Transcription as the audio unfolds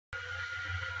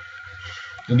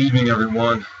Good evening,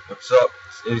 everyone. What's up?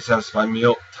 It's 80 Satisfied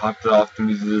Meal. Topped it off with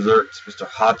these desserts. Mr.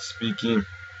 Hot speaking.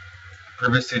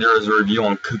 Previously, there was a review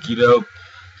on cookie dough,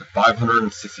 the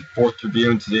 564th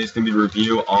review, and today's going to be a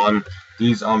review on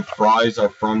these fries are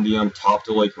from the Top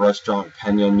to Lake restaurant,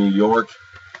 Penn, New York.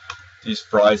 These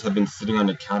fries have been sitting on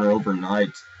the counter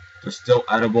overnight. They're still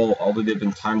edible, although they've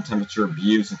been time temperature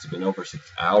abused since it's been over 6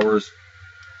 hours.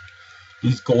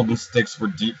 These golden sticks were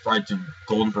deep fried to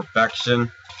golden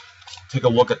perfection. Take a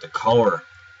look at the color.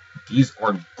 These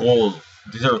are gold.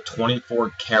 These are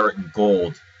 24 karat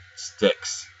gold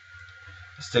sticks.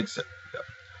 The sticks have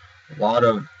a lot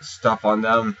of stuff on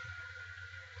them.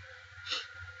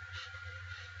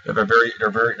 They're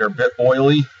a bit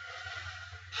oily.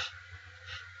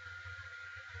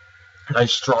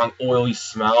 Nice strong oily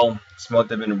smell. Smell like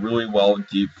they've been really well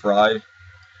deep fried.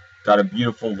 Got a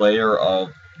beautiful layer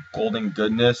of golden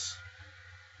goodness.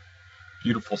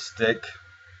 Beautiful stick.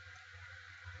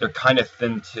 They're kind of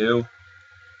thin too.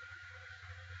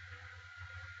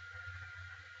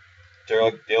 They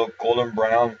look golden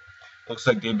brown. Looks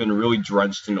like they've been really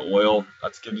drenched in oil.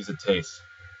 Let's give these a taste.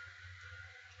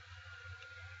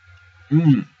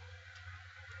 These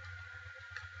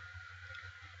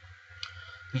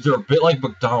are a bit like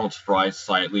McDonald's fries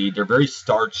slightly. They're very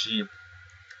starchy,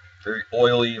 very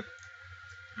oily.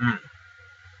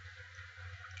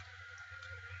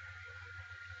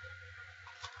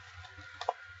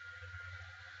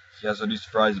 Yeah, so these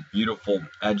fries, beautiful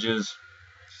edges,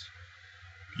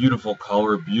 beautiful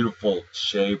color, beautiful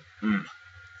shape.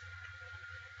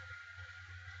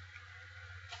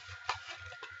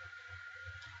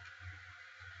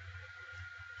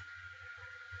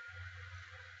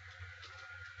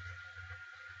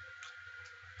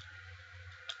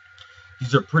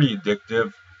 These are pretty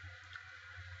addictive.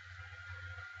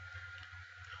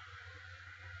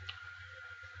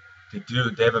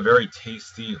 They have a very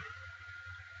tasty,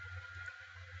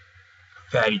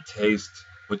 fatty taste,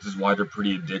 which is why they're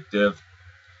pretty addictive.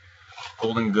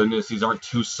 Golden goodness, these aren't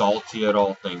too salty at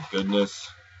all, thank goodness.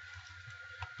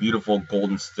 Beautiful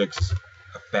golden sticks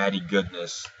of fatty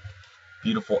goodness.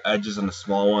 Beautiful edges on the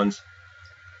small ones.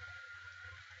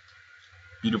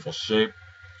 Beautiful shape.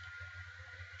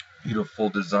 Beautiful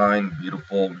design,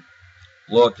 beautiful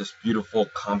look, this beautiful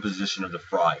composition of the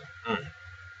fry.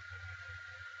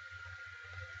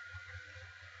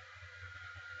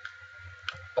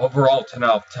 Overall, 10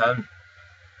 out of 10.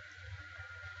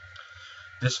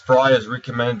 This fry is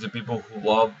recommended to people who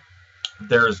love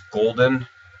there's golden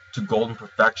to golden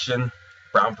perfection,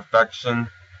 brown perfection,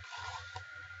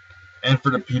 and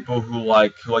for the people who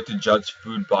like to judge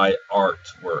food by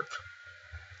artwork.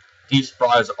 These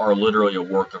fries are literally a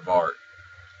work of art.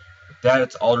 With that,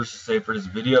 it's all there's to say for this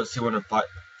video. See you in the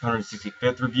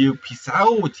 565th review. Peace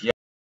out. Yeah.